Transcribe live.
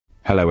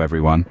Hello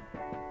everyone,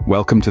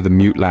 welcome to the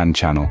Mute Land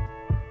channel.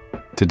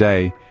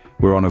 Today,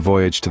 we're on a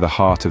voyage to the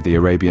heart of the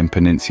Arabian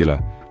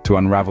Peninsula to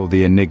unravel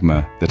the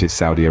enigma that is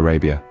Saudi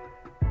Arabia.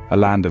 A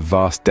land of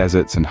vast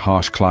deserts and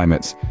harsh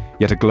climates,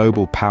 yet a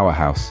global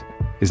powerhouse.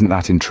 Isn't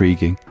that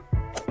intriguing?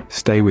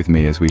 Stay with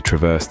me as we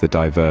traverse the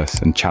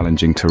diverse and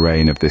challenging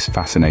terrain of this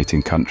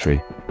fascinating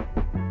country.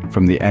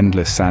 From the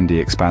endless sandy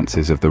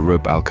expanses of the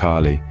Rub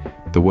al-Khali,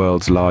 the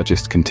world's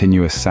largest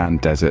continuous sand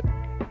desert,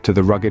 to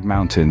the rugged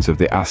mountains of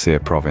the Asir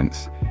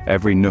province,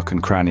 every nook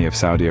and cranny of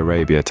Saudi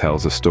Arabia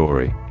tells a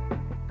story.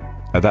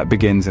 That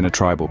begins in a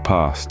tribal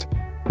past,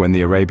 when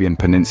the Arabian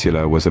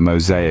Peninsula was a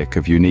mosaic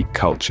of unique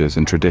cultures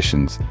and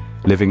traditions,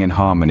 living in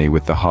harmony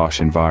with the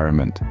harsh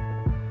environment.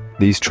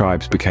 These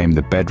tribes became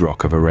the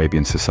bedrock of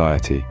Arabian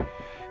society,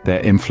 their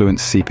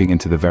influence seeping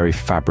into the very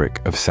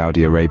fabric of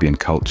Saudi Arabian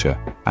culture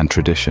and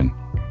tradition.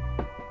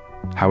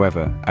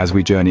 However, as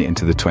we journey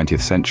into the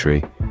 20th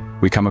century,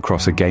 we come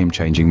across a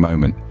game-changing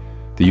moment: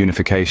 the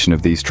unification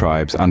of these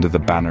tribes under the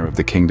banner of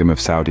the Kingdom of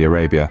Saudi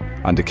Arabia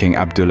under King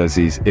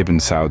Abdulaziz ibn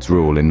Saud's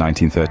rule in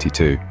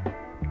 1932.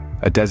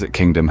 A desert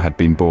kingdom had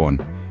been born,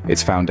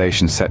 its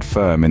foundations set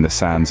firm in the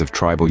sands of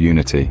tribal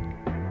unity.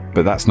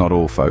 But that's not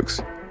all,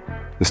 folks.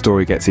 The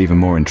story gets even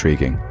more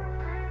intriguing.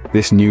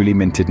 This newly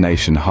minted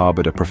nation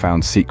harbored a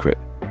profound secret,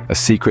 a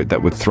secret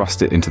that would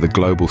thrust it into the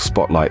global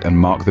spotlight and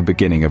mark the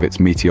beginning of its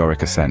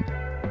meteoric ascent.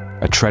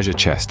 A treasure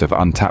chest of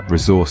untapped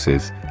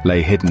resources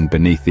lay hidden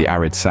beneath the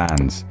arid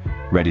sands,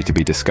 ready to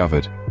be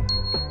discovered.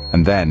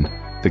 And then,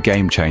 the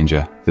game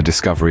changer, the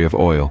discovery of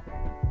oil.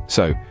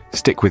 So,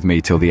 stick with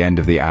me till the end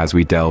as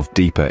we delve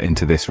deeper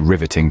into this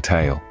riveting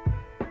tale.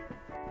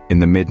 In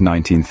the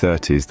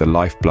mid-1930s, the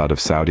lifeblood of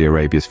Saudi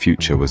Arabia's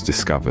future was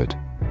discovered: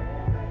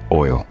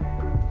 oil.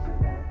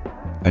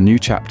 A new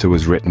chapter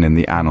was written in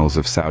the annals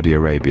of Saudi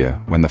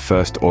Arabia when the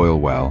first oil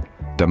well,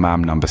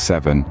 Dammam No.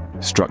 7,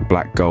 struck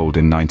black gold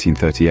in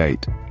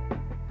 1938.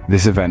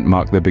 This event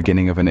marked the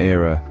beginning of an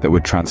era that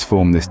would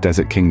transform this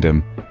desert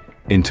kingdom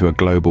into a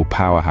global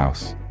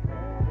powerhouse.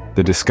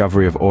 The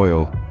discovery of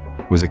oil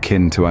was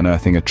akin to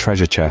unearthing a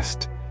treasure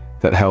chest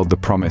that held the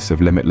promise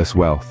of limitless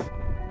wealth.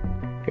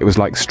 It was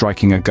like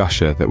striking a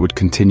gusher that would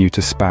continue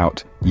to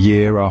spout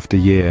year after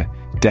year,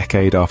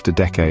 decade after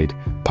decade,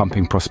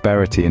 pumping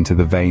prosperity into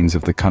the veins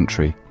of the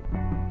country.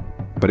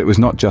 But it was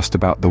not just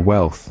about the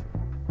wealth.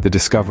 The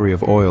discovery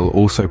of oil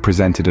also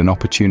presented an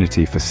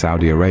opportunity for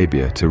Saudi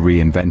Arabia to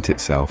reinvent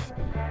itself,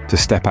 to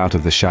step out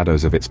of the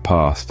shadows of its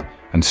past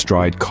and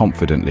stride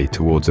confidently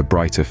towards a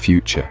brighter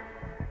future.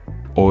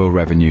 Oil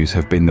revenues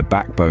have been the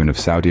backbone of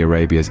Saudi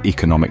Arabia's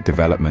economic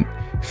development,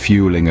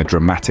 fueling a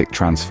dramatic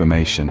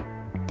transformation.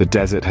 The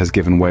desert has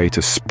given way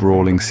to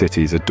sprawling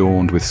cities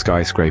adorned with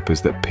skyscrapers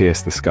that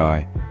pierce the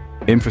sky.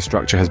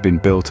 Infrastructure has been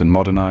built and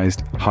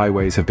modernized,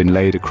 highways have been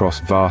laid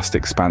across vast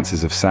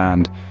expanses of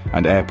sand,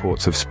 and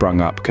airports have sprung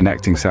up,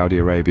 connecting Saudi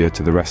Arabia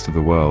to the rest of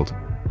the world.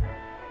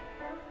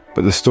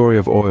 But the story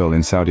of oil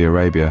in Saudi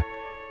Arabia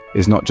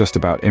is not just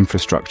about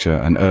infrastructure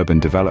and urban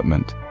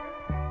development.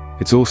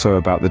 It's also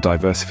about the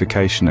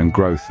diversification and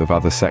growth of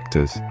other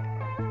sectors.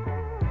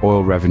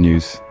 Oil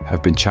revenues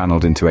have been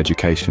channeled into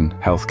education,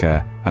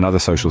 healthcare, and other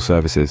social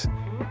services,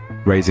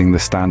 raising the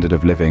standard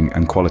of living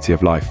and quality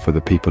of life for the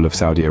people of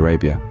Saudi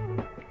Arabia.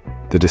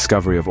 The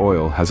discovery of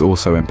oil has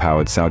also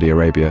empowered Saudi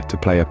Arabia to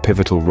play a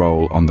pivotal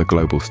role on the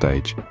global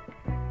stage.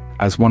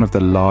 As one of the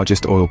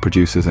largest oil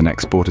producers and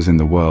exporters in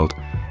the world,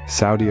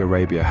 Saudi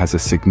Arabia has a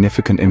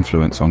significant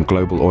influence on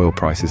global oil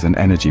prices and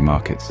energy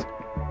markets.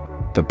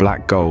 The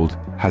black gold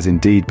has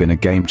indeed been a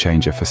game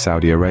changer for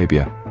Saudi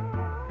Arabia.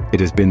 It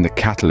has been the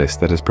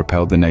catalyst that has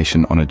propelled the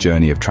nation on a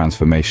journey of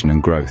transformation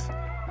and growth,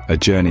 a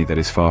journey that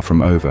is far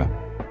from over.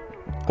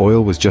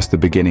 Oil was just the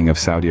beginning of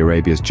Saudi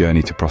Arabia's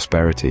journey to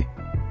prosperity.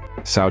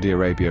 Saudi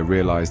Arabia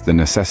realized the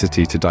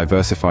necessity to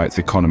diversify its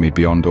economy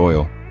beyond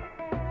oil,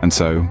 and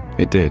so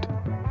it did.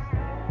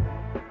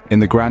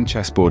 In the grand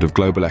chessboard of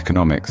global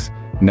economics,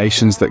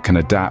 nations that can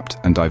adapt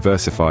and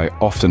diversify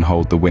often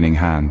hold the winning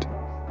hand.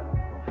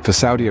 For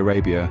Saudi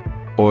Arabia,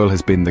 oil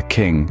has been the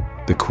king,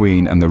 the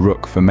queen, and the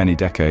rook for many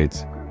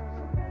decades.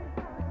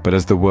 But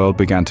as the world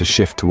began to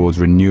shift towards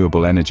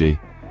renewable energy,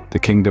 the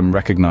kingdom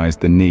recognized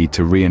the need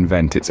to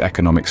reinvent its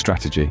economic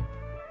strategy.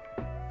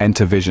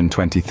 Enter Vision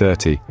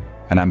 2030,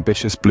 an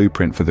ambitious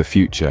blueprint for the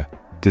future,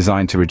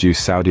 designed to reduce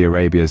Saudi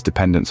Arabia's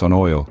dependence on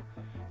oil,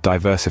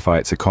 diversify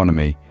its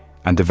economy,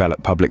 and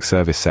develop public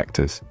service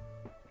sectors.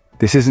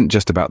 This isn't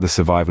just about the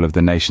survival of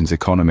the nation's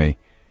economy,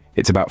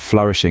 it's about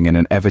flourishing in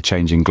an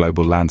ever-changing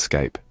global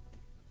landscape.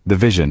 The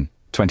Vision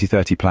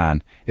 2030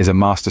 plan is a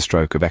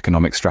masterstroke of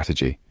economic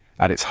strategy.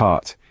 At its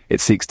heart, it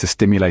seeks to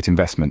stimulate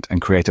investment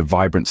and create a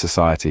vibrant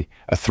society,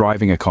 a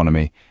thriving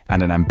economy,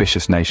 and an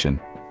ambitious nation.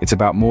 It's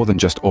about more than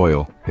just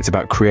oil, it's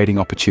about creating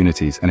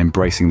opportunities and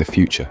embracing the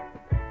future.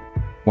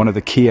 One of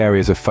the key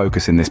areas of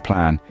focus in this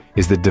plan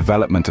is the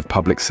development of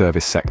public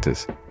service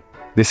sectors.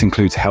 This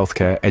includes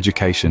healthcare,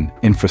 education,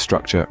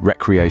 infrastructure,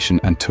 recreation,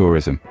 and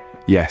tourism.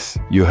 Yes,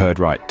 you heard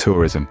right,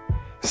 tourism.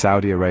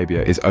 Saudi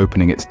Arabia is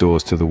opening its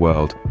doors to the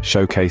world,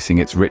 showcasing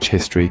its rich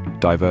history,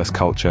 diverse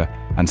culture,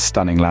 and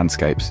stunning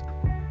landscapes.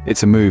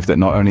 It's a move that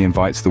not only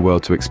invites the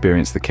world to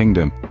experience the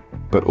kingdom,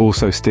 but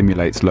also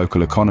stimulates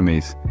local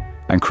economies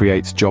and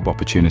creates job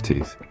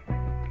opportunities.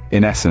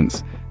 In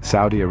essence,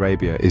 Saudi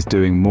Arabia is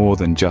doing more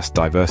than just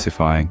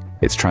diversifying,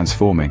 it's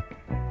transforming.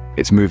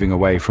 It's moving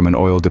away from an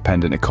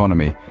oil-dependent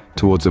economy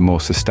towards a more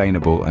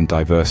sustainable and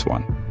diverse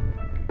one.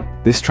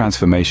 This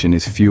transformation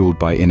is fueled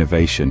by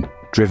innovation,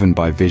 driven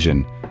by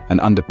vision,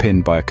 and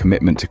underpinned by a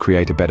commitment to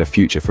create a better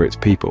future for its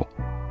people.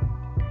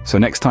 So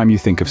next time you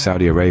think of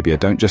Saudi Arabia,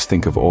 don't just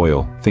think of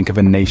oil, think of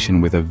a nation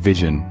with a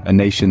vision, a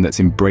nation that's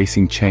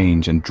embracing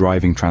change and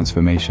driving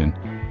transformation.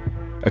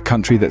 A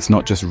country that's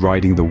not just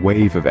riding the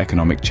wave of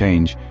economic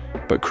change,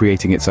 but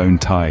creating its own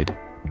tide.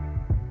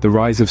 The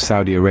rise of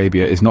Saudi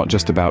Arabia is not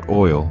just about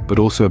oil, but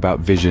also about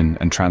vision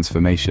and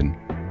transformation.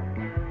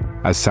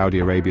 As Saudi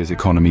Arabia's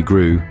economy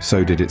grew,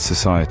 so did its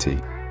society.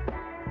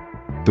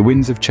 The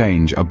winds of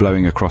change are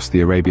blowing across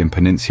the Arabian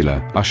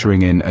Peninsula,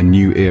 ushering in a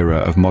new era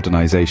of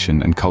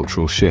modernization and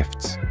cultural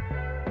shifts.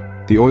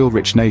 The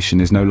oil-rich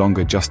nation is no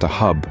longer just a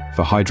hub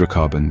for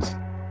hydrocarbons.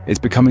 It's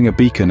becoming a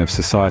beacon of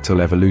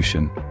societal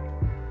evolution.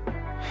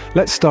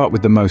 Let's start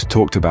with the most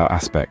talked about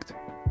aspect: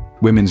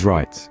 women's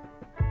rights.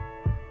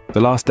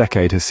 The last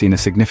decade has seen a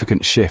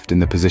significant shift in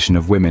the position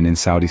of women in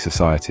Saudi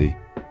society.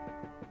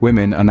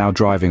 Women are now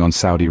driving on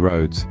Saudi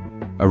roads,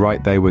 a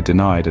right they were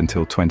denied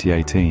until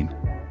 2018.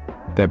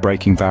 They're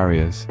breaking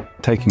barriers,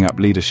 taking up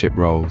leadership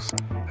roles,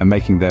 and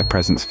making their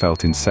presence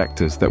felt in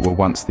sectors that were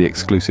once the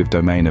exclusive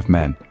domain of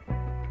men.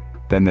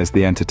 Then there's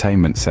the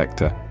entertainment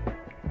sector.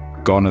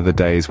 Gone are the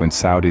days when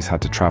Saudis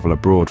had to travel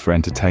abroad for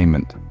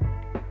entertainment.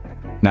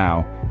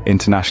 Now,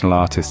 international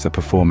artists are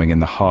performing in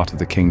the heart of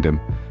the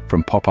kingdom,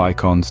 from pop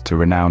icons to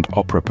renowned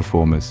opera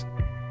performers.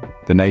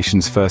 The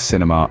nation's first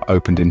cinema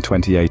opened in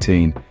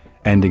 2018,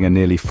 ending a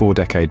nearly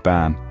 4-decade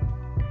ban.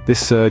 This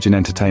surge in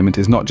entertainment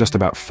is not just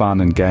about fun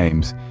and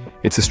games,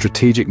 it's a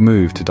strategic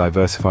move to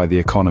diversify the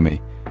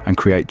economy and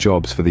create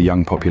jobs for the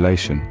young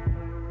population.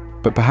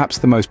 But perhaps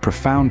the most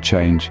profound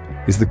change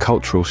is the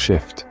cultural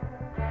shift.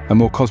 A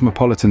more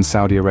cosmopolitan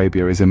Saudi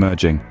Arabia is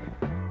emerging,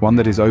 one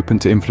that is open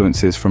to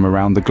influences from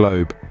around the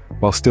globe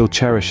while still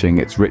cherishing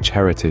its rich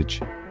heritage.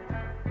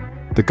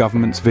 The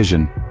government's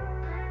vision.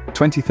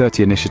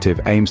 2030 initiative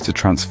aims to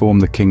transform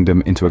the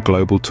kingdom into a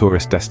global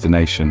tourist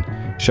destination,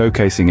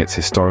 showcasing its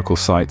historical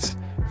sites,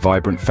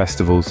 vibrant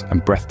festivals,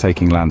 and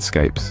breathtaking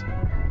landscapes.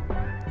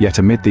 Yet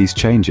amid these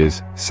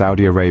changes,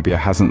 Saudi Arabia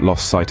hasn't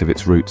lost sight of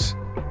its roots.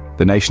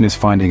 The nation is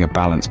finding a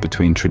balance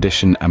between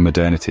tradition and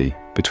modernity,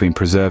 between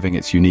preserving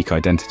its unique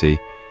identity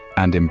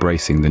and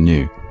embracing the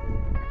new.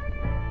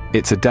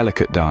 It's a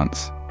delicate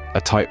dance, a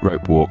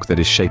tightrope walk that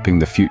is shaping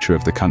the future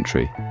of the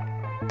country.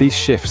 These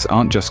shifts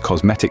aren't just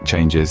cosmetic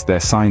changes, they're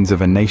signs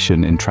of a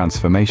nation in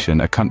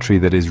transformation, a country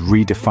that is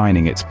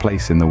redefining its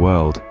place in the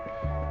world.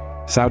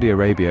 Saudi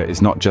Arabia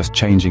is not just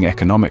changing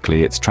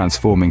economically, it's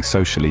transforming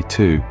socially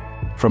too.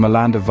 From a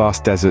land of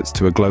vast deserts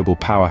to a global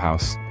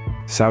powerhouse,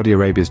 Saudi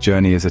Arabia's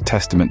journey is a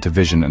testament to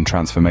vision and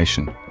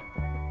transformation.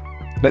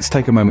 Let's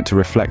take a moment to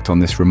reflect on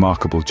this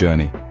remarkable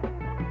journey.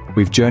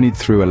 We've journeyed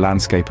through a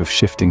landscape of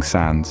shifting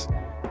sands,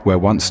 where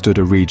once stood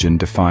a region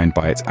defined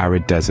by its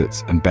arid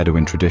deserts and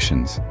Bedouin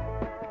traditions.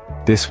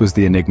 This was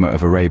the Enigma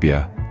of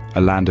Arabia,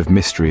 a land of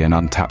mystery and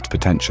untapped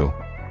potential.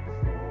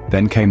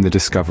 Then came the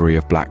discovery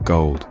of black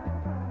gold,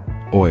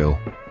 oil.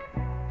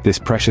 This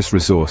precious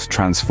resource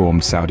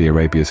transformed Saudi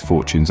Arabia's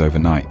fortunes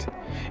overnight.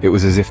 It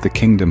was as if the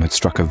kingdom had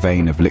struck a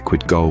vein of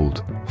liquid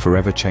gold,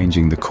 forever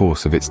changing the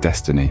course of its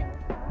destiny.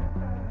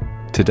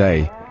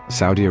 Today,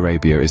 Saudi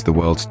Arabia is the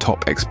world's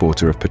top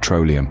exporter of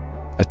petroleum,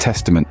 a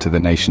testament to the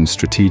nation's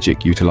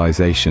strategic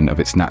utilization of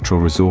its natural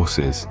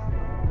resources.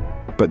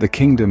 But the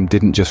kingdom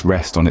didn't just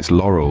rest on its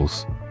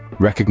laurels.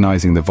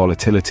 Recognizing the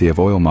volatility of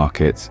oil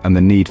markets and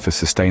the need for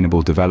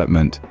sustainable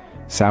development,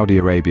 Saudi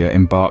Arabia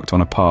embarked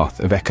on a path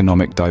of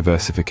economic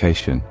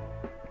diversification.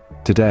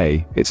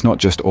 Today, it's not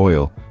just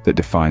oil that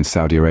defines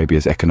Saudi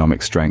Arabia's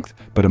economic strength,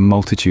 but a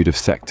multitude of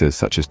sectors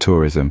such as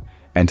tourism,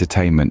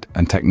 entertainment,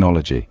 and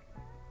technology.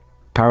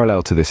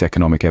 Parallel to this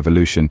economic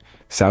evolution,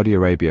 Saudi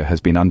Arabia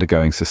has been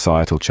undergoing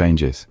societal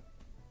changes.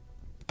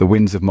 The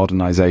winds of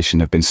modernization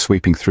have been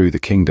sweeping through the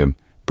kingdom,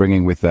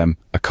 bringing with them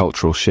a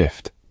cultural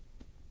shift.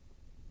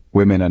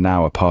 Women are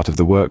now a part of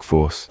the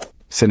workforce,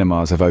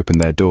 cinemas have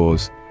opened their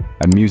doors,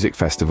 and music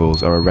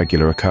festivals are a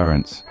regular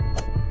occurrence.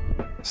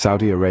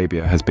 Saudi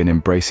Arabia has been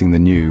embracing the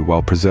new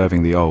while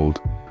preserving the old,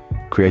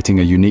 creating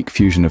a unique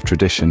fusion of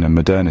tradition and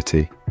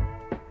modernity.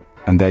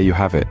 And there you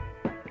have it.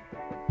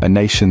 A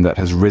nation that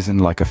has risen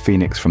like a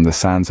phoenix from the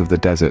sands of the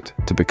desert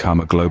to become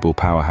a global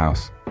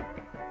powerhouse.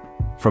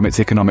 From its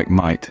economic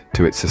might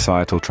to its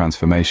societal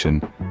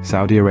transformation,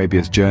 Saudi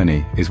Arabia's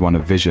journey is one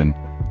of vision,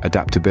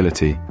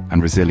 adaptability,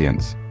 and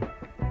resilience.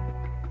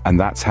 And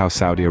that's how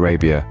Saudi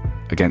Arabia,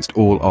 against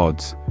all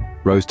odds,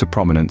 rose to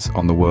prominence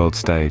on the world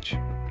stage.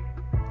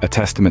 A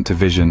testament to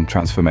vision,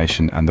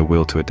 transformation, and the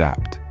will to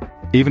adapt.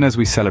 Even as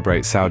we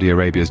celebrate Saudi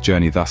Arabia's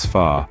journey thus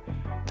far,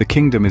 the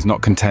kingdom is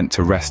not content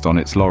to rest on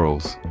its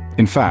laurels.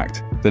 In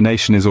fact, the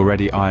nation is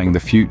already eyeing the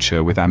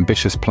future with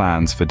ambitious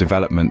plans for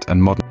development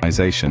and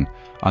modernization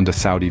under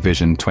Saudi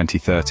Vision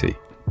 2030.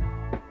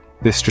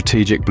 This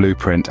strategic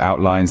blueprint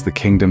outlines the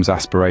kingdom's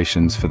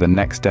aspirations for the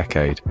next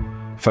decade,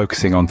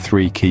 focusing on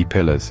three key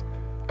pillars: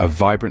 a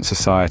vibrant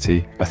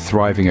society, a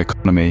thriving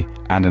economy,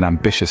 and an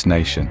ambitious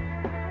nation.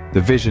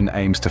 The vision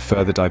aims to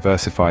further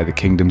diversify the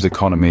kingdom's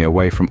economy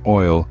away from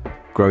oil,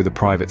 grow the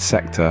private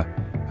sector,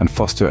 and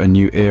foster a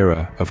new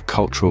era of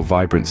cultural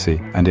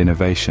vibrancy and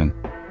innovation.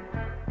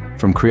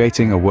 From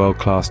creating a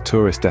world-class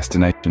tourist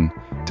destination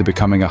to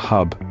becoming a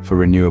hub for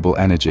renewable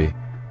energy,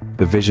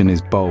 the vision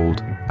is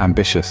bold,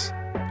 ambitious,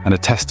 and a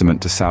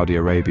testament to Saudi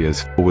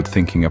Arabia's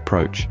forward-thinking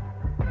approach.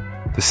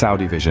 The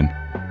Saudi Vision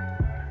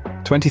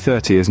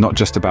 2030 is not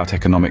just about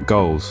economic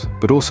goals,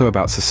 but also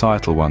about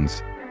societal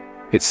ones.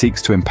 It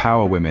seeks to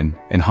empower women,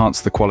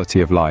 enhance the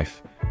quality of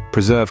life,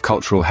 preserve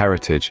cultural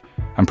heritage,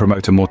 and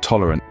promote a more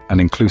tolerant and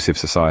inclusive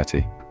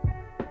society.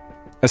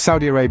 As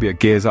Saudi Arabia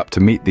gears up to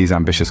meet these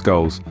ambitious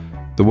goals,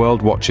 the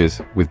world watches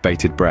with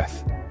bated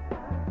breath.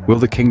 Will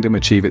the kingdom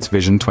achieve its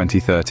Vision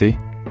 2030?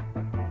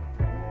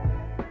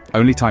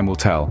 Only time will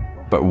tell,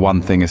 but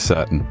one thing is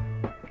certain.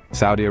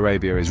 Saudi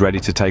Arabia is ready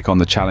to take on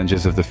the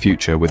challenges of the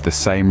future with the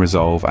same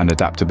resolve and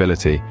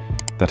adaptability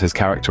that has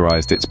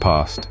characterized its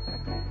past.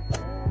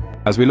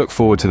 As we look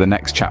forward to the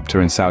next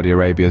chapter in Saudi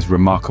Arabia's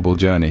remarkable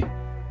journey,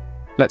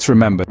 let's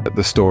remember that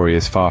the story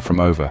is far from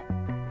over.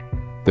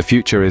 The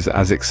future is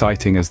as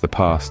exciting as the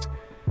past,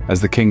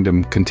 as the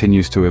kingdom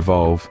continues to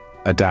evolve,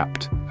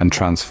 adapt, and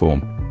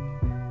transform.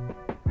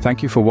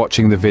 Thank you for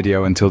watching the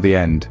video until the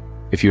end.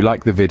 If you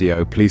like the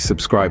video, please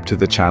subscribe to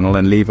the channel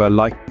and leave a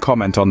like and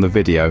comment on the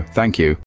video. Thank you.